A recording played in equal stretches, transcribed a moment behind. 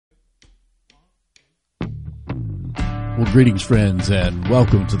Well, greetings, friends, and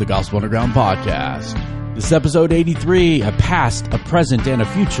welcome to the Gospel Underground Podcast. This is episode 83, a past, a present, and a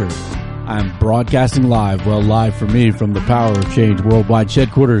future. I'm broadcasting live for me from the Power of Change Worldwide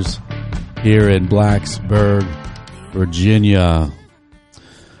headquarters here in Blacksburg, Virginia.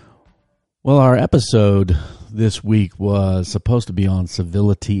 Well, our episode this week was supposed to be on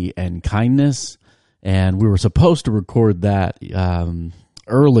civility and kindness, and we were supposed to record that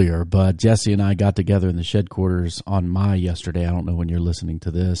earlier, but Jesse and I got together in the headquarters on yesterday. I don't know when you're listening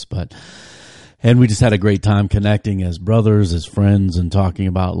to this, and we just had a great time connecting as brothers, as friends, and talking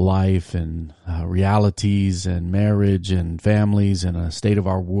about life and realities and marriage and families and a state of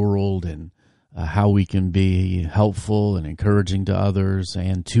our world and how we can be helpful and encouraging to others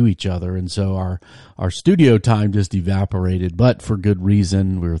and to each other. And so our studio time just evaporated, but for good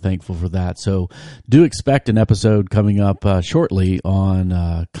reason. We were thankful for that. So do expect an episode coming up shortly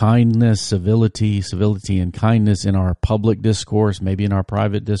on kindness, civility and kindness in our public discourse, maybe in our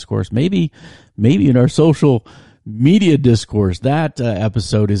private discourse, maybe in our social media discourse. That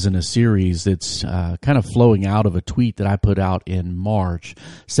episode is in a series that's kind of flowing out of a tweet that I put out in March.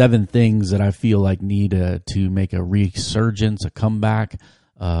 7 things that I feel like need to make a resurgence, a comeback,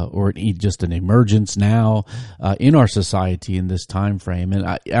 or just an emergence now in our society in this time frame,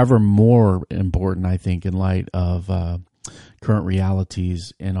 and ever more important, I think, in light of current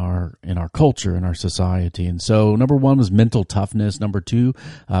realities in our culture, in our society. And so number 1 was mental toughness. Number 2,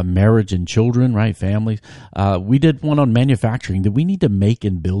 marriage and children, right? Families. We did one on manufacturing, that we need to make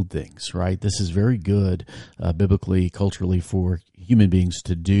and build things, right? This is very good biblically, culturally, for human beings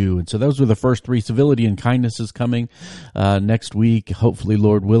to do. And so those were the first 3. Civility and kindness is coming next week, hopefully,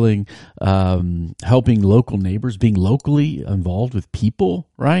 Lord willing. Helping local neighbors, being locally involved with people,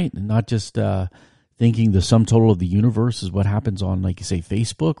 right? And not just thinking the sum total of the universe is what happens on, like you say,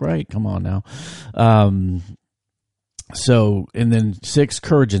 Facebook, right? Come on now. And then 6,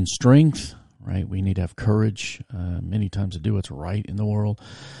 courage and strength, right? We need to have courage many times to do what's right in the world.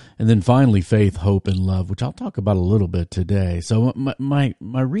 And then finally, faith, hope, and love, which I'll talk about a little bit today. So my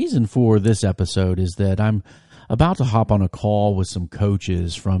reason for this episode is that I'm about to hop on a call with some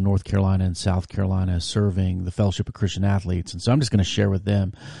coaches from North Carolina and South Carolina serving the Fellowship of Christian Athletes. And so I'm just going to share with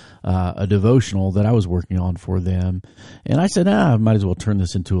them a devotional that I was working on for them. And I said, I might as well turn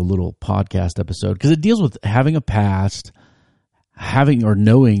this into a little podcast episode, because it deals with having a past, having or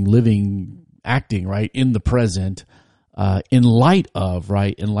knowing, living, acting, right, in the present, in light of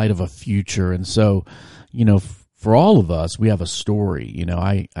a future. And so, for all of us, we have a story.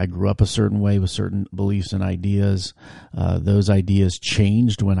 I grew up a certain way with certain beliefs and ideas. Those ideas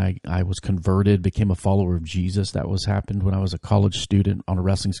changed when I was converted, became a follower of Jesus. That happened when I was a college student on a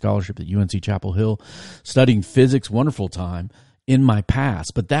wrestling scholarship at UNC Chapel Hill, studying physics. Wonderful time in my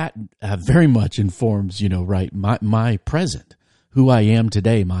past. But that very much informs, my present, who I am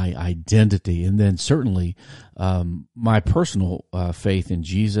today, my identity, and then certainly my personal faith in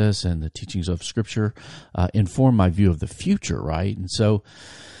Jesus and the teachings of Scripture inform my view of the future, right? And so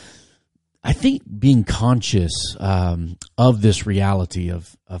I think being conscious of this reality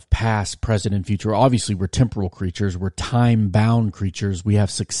of past, present, and future. Obviously, we're temporal creatures. We're time-bound creatures. We have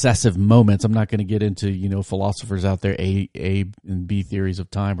successive moments. I'm not going to get into, philosophers out there, A and B theories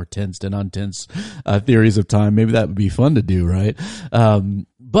of time, or tensed and untensed theories of time. Maybe that would be fun to do, right?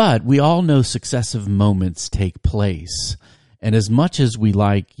 But we all know successive moments take place. And as much as we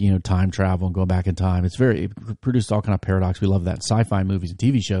like, time travel and going back in time, it produced all kind of paradox. We love that in sci-fi movies and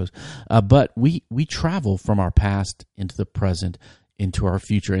TV shows. But we travel from our past into the present, into our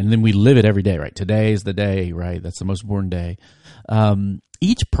future, and then we live it every day, right? Today is the day, right? That's the most important day.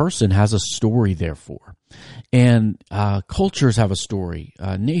 Each person has a story, therefore. And cultures have a story.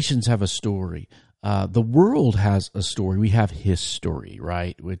 Nations have a story. The world has a story. We have history,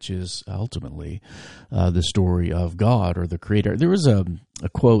 right? Which is ultimately the story of God or the Creator. There was a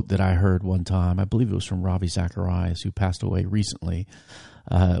quote that I heard one time, I believe it was from Ravi Zacharias, who passed away recently,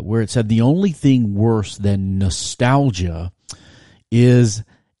 where it said, "The only thing worse than nostalgia is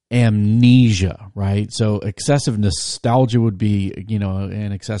amnesia," right? So excessive nostalgia would be,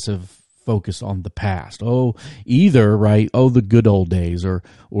 an excessive focus on the past. Either, right? The good old days, or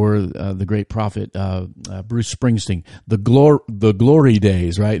the great prophet Bruce Springsteen, the glory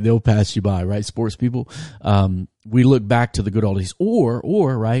days, right? They'll pass you by, right? Sports people. We look back to the good old days, or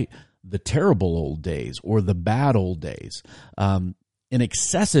right, the terrible old days, or the bad old days. An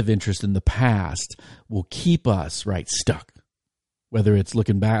excessive interest in the past will keep us, right, stuck. Whether it's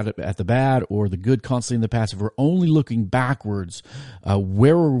looking bad at the bad or the good constantly in the past, if we're only looking backwards,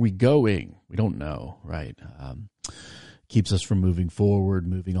 where are we going? We don't know, right? Keeps us from moving forward,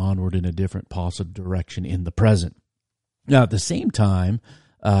 moving onward in a different possible direction in the present. Now, at the same time,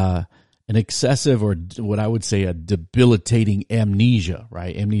 an excessive, or what I would say a debilitating amnesia,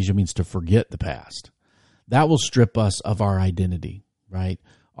 right? Amnesia means to forget the past. That will strip us of our identity, right?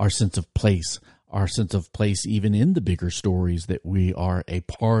 Our sense of place even in the bigger stories that we are a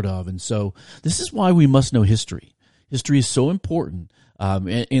part of. And so this is why we must know history. History is so important.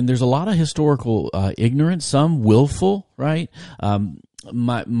 And there's a lot of historical ignorance, some willful, right?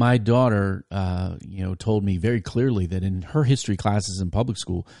 My daughter, told me very clearly that in her history classes in public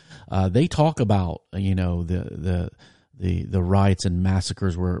school, they talk about, the riots and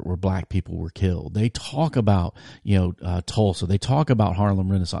massacres where black people were killed. They talk about, Tulsa. They talk about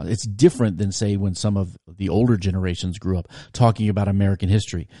Harlem Renaissance. It's different than, say, when some of the older generations grew up talking about American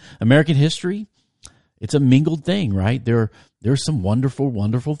history. American history, it's a mingled thing, right? There's some wonderful,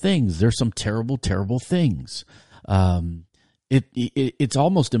 wonderful things. There's some terrible, terrible things. It's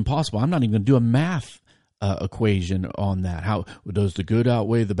almost impossible. I'm not even going to do a math equation on that. How does the good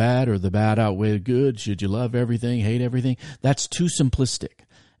outweigh the bad, or the bad outweigh the good? Should you love everything, hate everything? That's too simplistic,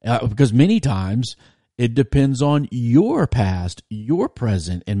 because many times it depends on your past, your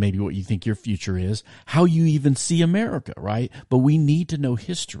present, and maybe what you think your future is, how you even see America, right? But we need to know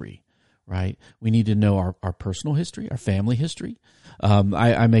history, right? We need to know our personal history, our family history.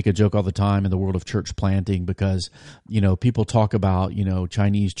 I make a joke all the time in the world of church planting because, people talk about,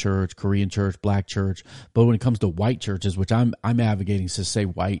 Chinese church, Korean church, black church. But when it comes to white churches, which I'm advocating to say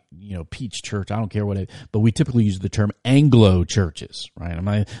white, peach church, I don't care but we typically use the term Anglo churches,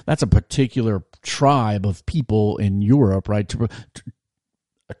 right? That's a particular tribe of people in Europe, right?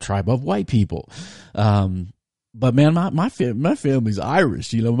 A tribe of white people. But man, my family's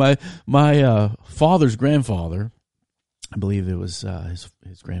Irish. My father's grandfather, I believe it was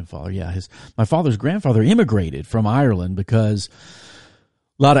his grandfather. Yeah, my father's grandfather immigrated from Ireland because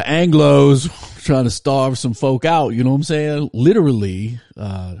a lot of Anglos trying to starve some folk out. You know what I'm saying? Literally,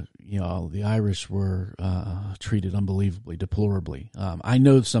 the Irish were treated unbelievably, deplorably. I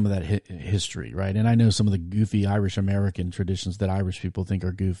know some of that history, right? And I know some of the goofy Irish American traditions that Irish people think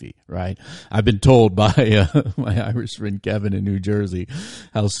are goofy, right? I've been told by my Irish friend Kevin in New Jersey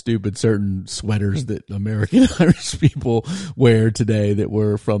how stupid certain sweaters that American Irish people wear today that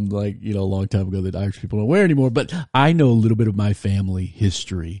were from a long time ago that Irish people don't wear anymore. But I know a little bit of my family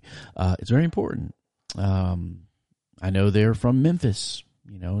history. It's very important. I know they're from Memphis,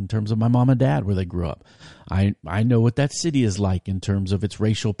 in terms of my mom and dad, where they grew up. I know what that city is like in terms of its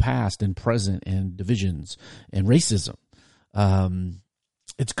racial past and present and divisions and racism.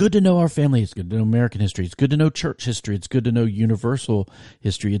 It's good to know our family. It's good to know American history. It's good to know church history. It's good to know universal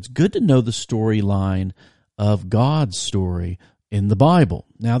history. It's good to know the storyline of God's story in the Bible.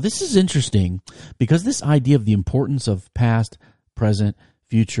 Now, this is interesting because this idea of the importance of past, present,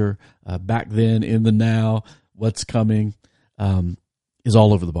 future, back then, in the now, what's coming, is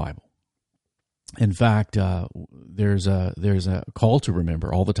all over the Bible. In fact, there's a call to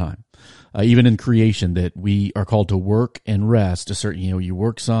remember all the time, even in creation, that we are called to work and rest. You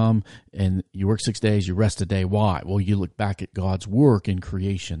work some and you work 6 days, you rest a day. Why? Well, you look back at God's work in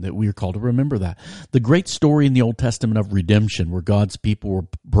creation, that we are called to remember that. The great story in the Old Testament of redemption, where God's people were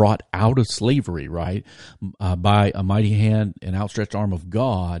brought out of slavery, right, by a mighty hand and outstretched arm of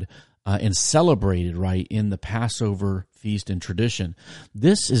God, and celebrated, right, in the Passover feast and tradition.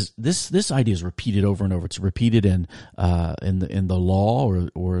 This idea is repeated over and over. It's repeated in the law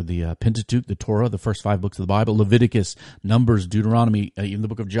or the Pentateuch, the Torah, the first 5 books of the Bible, Leviticus, Numbers, Deuteronomy, even the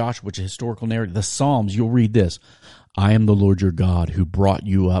book of Joshua, which is a historical narrative, the Psalms. You'll read this: I am the Lord your God who brought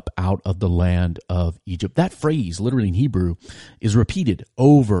you up out of the land of Egypt. That phrase, literally in Hebrew, is repeated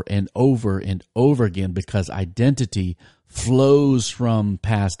over and over and over again because identity flows from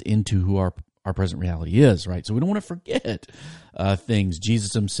past into who our present reality is, right? So we don't want to forget things.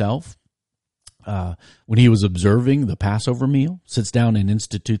 Jesus himself, when he was observing the Passover meal, sits down and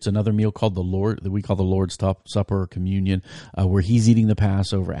institutes another meal called that we call the Lord's Supper or communion, where he's eating the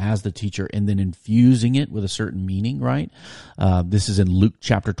Passover as the teacher and then infusing it with a certain meaning, right? This is in Luke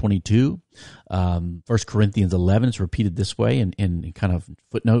chapter 22. 1 Corinthians 11 is repeated this way in kind of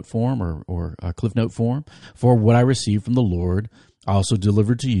footnote form or cliff note form. For what I received from the Lord, I also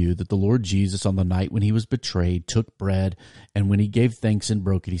delivered to you that the Lord Jesus, on the night when he was betrayed, took bread, and when he gave thanks and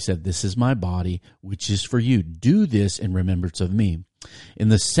broke it, he said, "This is my body, which is for you. Do this in remembrance of me." In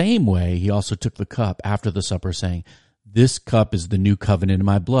the same way, he also took the cup after the supper, saying, "This cup is the new covenant in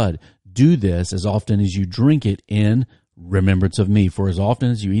my blood. Do this as often as you drink it in remembrance of me. For as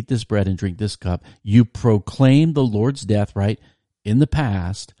often as you eat this bread and drink this cup, you proclaim the Lord's death," right, in the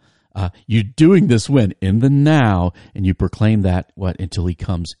past. You're doing this when? In the now, and you proclaim that, until he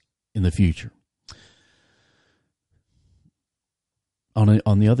comes in the future.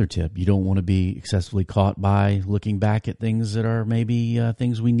 On the other tip, you don't want to be excessively caught by looking back at things that are maybe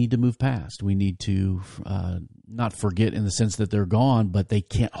things we need to move past. We need to not forget in the sense that they're gone, but they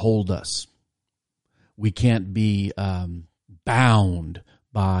can't hold us. We can't be bound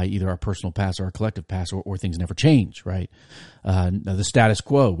by either our personal past or our collective past, or things never change, right? The status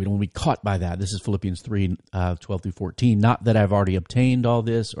quo, we don't want to be caught by that. This is Philippians 3, 12 through 14. Not that I've already obtained all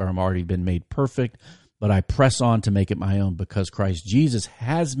this or I'm already been made perfect, but I press on to make it my own because Christ Jesus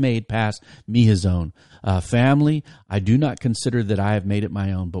has made past me his own. Family, I do not consider that I have made it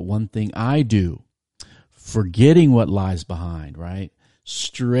my own, but one thing I do, forgetting what lies behind, right?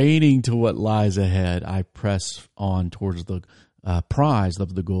 Straining to what lies ahead, I press on towards the prize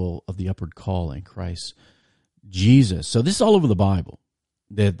of the goal of the upward call in Christ Jesus. So this is all over the Bible.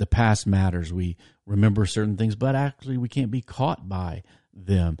 The past matters. We remember certain things, but actually we can't be caught by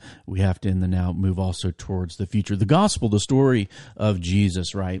them. We have to in the now move also towards the future. The gospel, the story of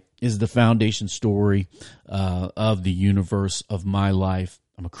Jesus, right, is the foundation story of the universe of my life.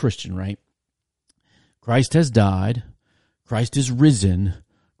 I'm a Christian, right? Christ has died. Christ is risen.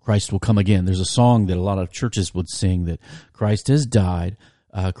 Christ will come again. There's a song that a lot of churches would sing that Christ has died,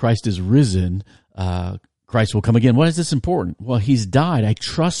 Christ is risen, Christ will come again. Why is this important? Well, he's died. I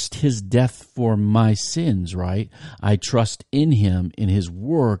trust his death for my sins, right? I trust in him, in his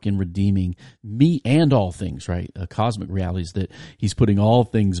work in redeeming me and all things, right? Cosmic realities that he's putting all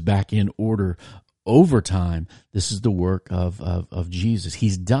things back in order over time. This is the work of Jesus.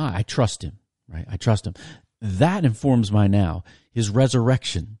 He's died. I trust him, right? I trust him. That informs my now. His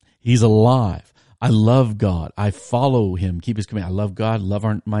resurrection. He's alive. I love God. I follow him. Keep his command. I love God. Love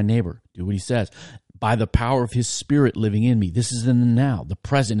my neighbor. Do what he says. By the power of his Spirit living in me. This is in the now. The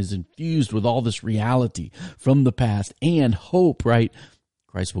present is infused with all this reality from the past and hope, right?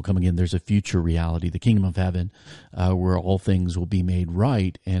 Christ will come again. There's a future reality, the kingdom of heaven, where all things will be made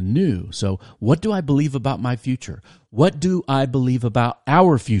right and new. So what do I believe about my future? What do I believe about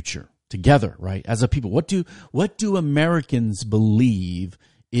our future? Together, right? As a people, what do Americans believe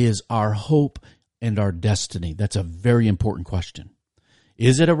is our hope and our destiny? That's a very important question.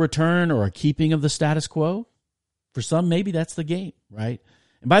 Is it a return or a keeping of the status quo? For some, maybe that's the game, right?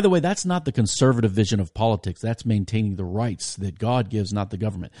 And by the way, that's not the conservative vision of politics. That's maintaining the rights that God gives, not the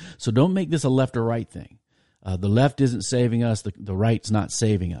government. So don't make this a left or right thing. The left isn't saving us. The right's not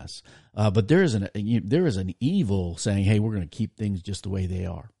saving us. But there is an evil saying, hey, we're going to keep things just the way they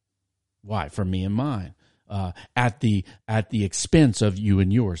are. Why? For me and mine, at the expense of you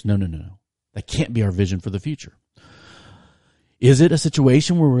and yours. No. That can't be our vision for the future. Is it a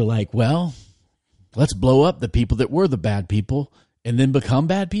situation where we're like, well, let's blow up the people that were the bad people and then become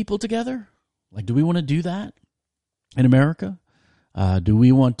bad people together? Like, do we want to do that in America? Do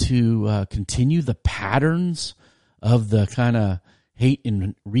we want to continue the patterns of the kind of hate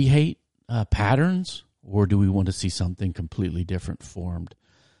and re-hate patterns? Or do we want to see something completely different formed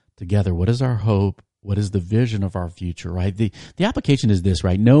together? What is our hope? What is the vision of our future, right? The application is this,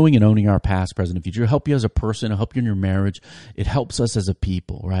 right? Knowing and owning our past, present, and future. It'll help you as a person. It'll help you in your marriage. It helps us as a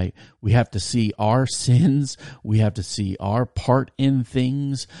people, right? We have to see our sins. We have to see our part in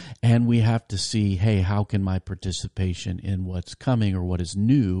things. And we have to see, hey, how can my participation in what's coming or what is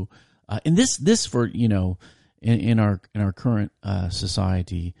new? And this for, in our current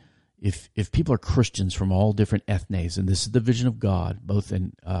society, if people are Christians from all different ethnes, and this is the vision of God, both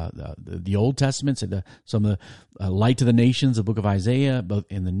in the Old Testament, and some of the light to the nations, the book of Isaiah, both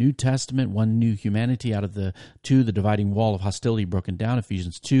in the New Testament, one new humanity out of the two, the dividing wall of hostility broken down,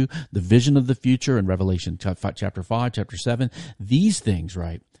 Ephesians 2, the vision of the future in Revelation chapter 5, chapter 7, these things,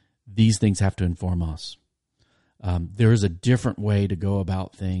 right? These things have to inform us. There is a different way to go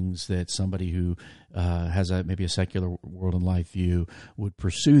about things that somebody who has maybe a secular world and life view would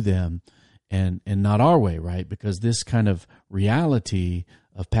pursue them, and not our way, right? Because this kind of reality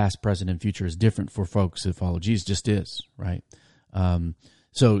of past, present, and future is different for folks who follow Jesus. Just is, right?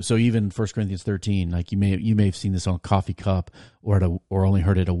 So even 1 Corinthians 13, like you may have seen this on a coffee cup or only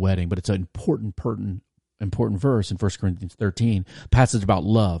heard it at a wedding, but it's an important verse in 1 Corinthians 13, passage about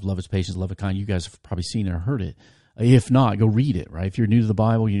love. Love is patience, love is kind. You guys have probably seen it or heard it. If not, go read it, right? If you're new to the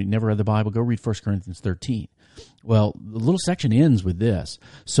Bible, you never read the Bible, go read 1 Corinthians 13. Well, the little section ends with this.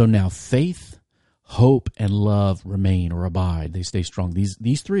 So now faith, hope, and love remain or abide. They stay strong.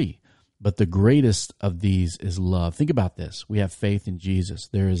 These three. But the greatest of these is love. Think about this. We have faith in Jesus.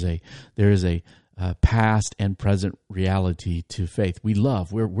 There is a past and present reality to faith. We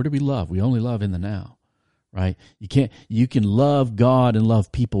love. Where do we love? We only love in the now. Right? You can love God and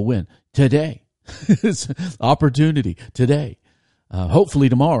love people when? Today. It's opportunity today. hopefully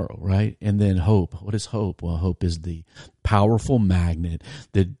tomorrow, right? And then hope. What is hope? Well, hope is the powerful magnet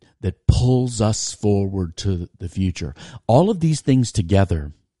that pulls us forward to the future. All of these things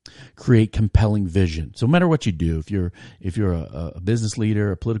together create compelling vision. So no matter what you do, if you're a business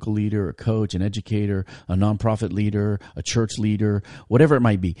leader, a political leader, a coach, an educator, a nonprofit leader, a church leader, whatever it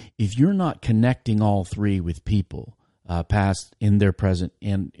might be, if you're not connecting all three with people, past, in their present,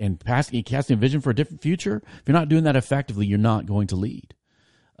 and casting a vision for a different future, if you're not doing that effectively, you're not going to lead.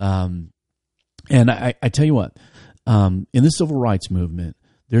 And I tell you what, in the civil rights movement,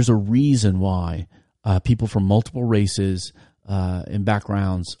 there's a reason why people from multiple races and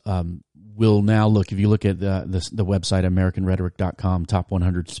backgrounds will now look. If you look at the website AmericanRhetoric.com, top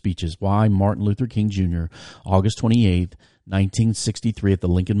 100 speeches, why Martin Luther King Jr., August 28th, 1963 at the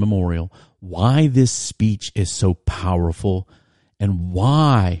Lincoln Memorial, why this speech is so powerful, and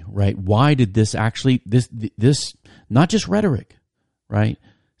why did this actually, this not just rhetoric, right?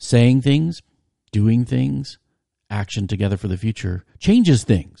 Saying things, doing things, action together for the future changes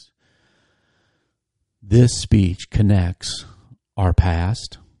things. This speech connects our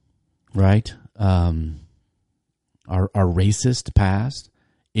past, right? Our racist past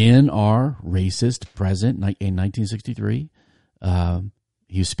in our racist present in 1963.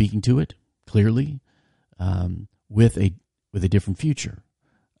 He was speaking to it clearly, with a different future,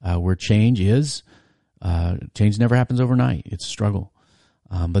 where change never happens overnight. It's a struggle.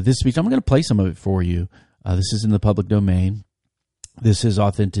 But this speech, I'm going to play some of it for you. This is in the public domain. This is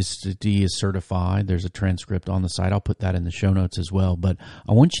Authenticity is Certified. There's a transcript on the site. I'll put that in the show notes as well. But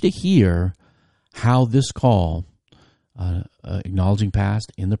I want you to hear how this call, acknowledging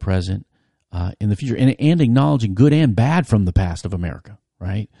past, in the present, in the future, and acknowledging good and bad from the past of America,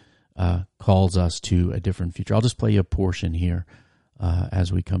 right, calls us to a different future. I'll just play you a portion here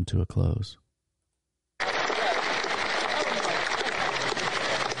as we come to a close.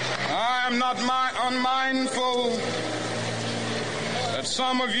 I am not unmindful that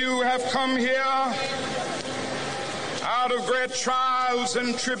some of you have come here out of great trials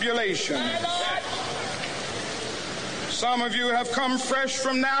and tribulation. Some of you have come fresh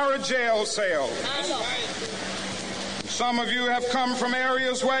from narrow jail cells. Some of you have come from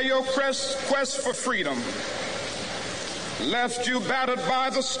areas where your quest for freedom left you battered by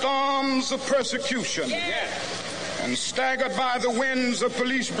the storms of persecution and staggered by the winds of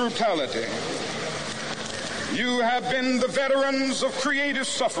police brutality. You have been the veterans of creative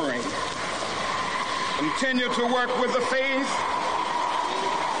suffering. Continue to work with the faith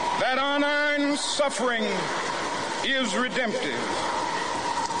that unearned suffering is redemptive.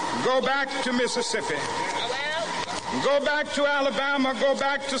 Go back to Mississippi. Go back to Alabama. Go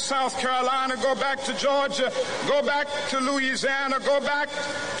back to South Carolina. Go back to Georgia. Go back to Louisiana. Go back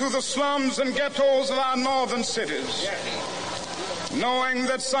to the slums and ghettos of our northern cities. Knowing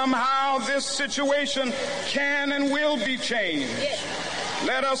that somehow this situation can and will be changed.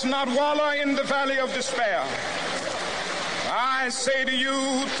 Let us not wallow in the valley of despair. I say to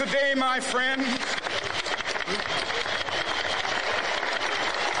you today, my friend,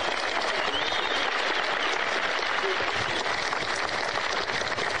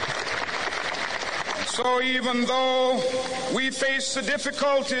 so even though we face the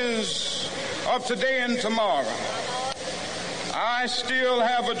difficulties of today and tomorrow, I still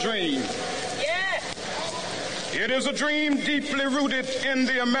have a dream. It is a dream deeply rooted in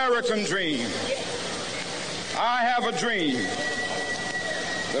the American dream. I have a dream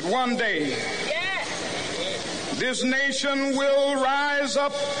that one day this nation will rise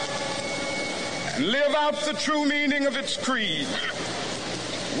up and live out the true meaning of its creed.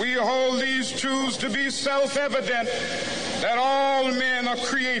 We hold these truths to be self-evident, that all men are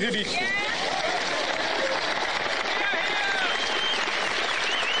created equal.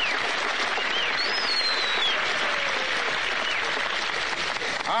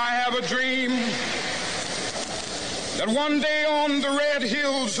 I have a dream that one day on the red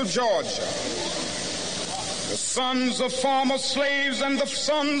hills of Georgia, the sons of former slaves and the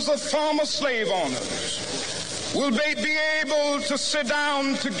sons of former slave owners will be able to sit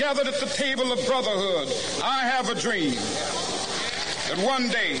down together at the table of brotherhood. I have a dream that one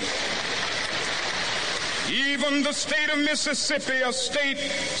day, even the state of Mississippi, a state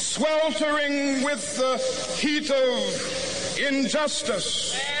sweltering with the heat of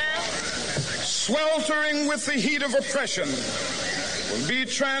injustice, sweltering with the heat of oppression, will be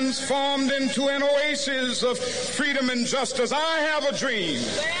transformed into an oasis of freedom and justice. I have a dream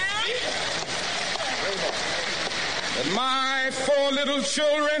that my 4 little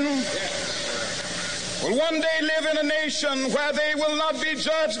children will one day live in a nation where they will not be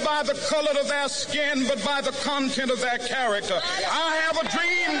judged by the color of their skin, but by the content of their character. I have a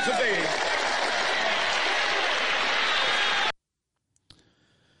dream today.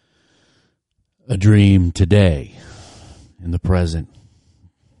 A dream today, in the present,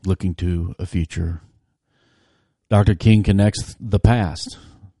 looking to a future. Dr. King connects the past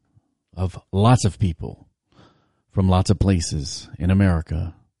of lots of people from lots of places in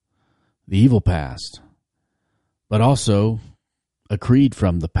America, the evil past, but also a creed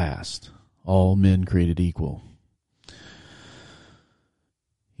from the past, all men created equal.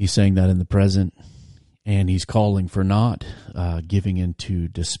 He's saying that in the present, and he's calling for not giving into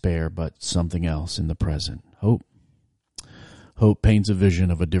despair, but something else in the present. Hope. Hope paints a vision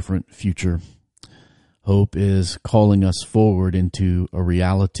of a different future. Hope is calling us forward into a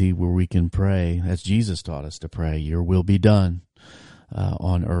reality where we can pray, as Jesus taught us to pray, your will be done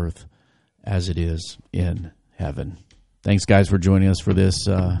on earth as it is in heaven. Thanks, guys, for joining us for this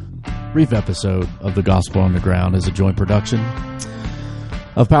brief episode of The Gospel Underground as a joint production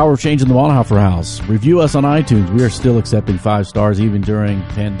of Power of Change in the Bonhoeffer House. Review us on iTunes. We are still accepting 5 stars even during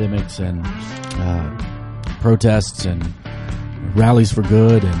pandemics and protests and rallies for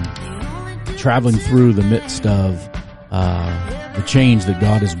good and traveling through the midst of the change that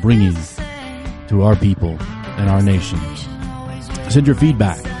God is bringing to our people and our nation. Send your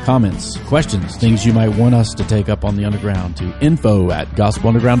feedback, comments, questions, things you might want us to take up on the Underground to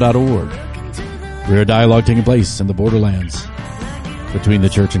info@gospelunderground.org. We're a dialogue taking place in the borderlands between the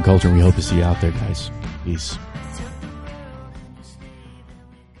church and culture. We hope to see you out there, guys. Peace.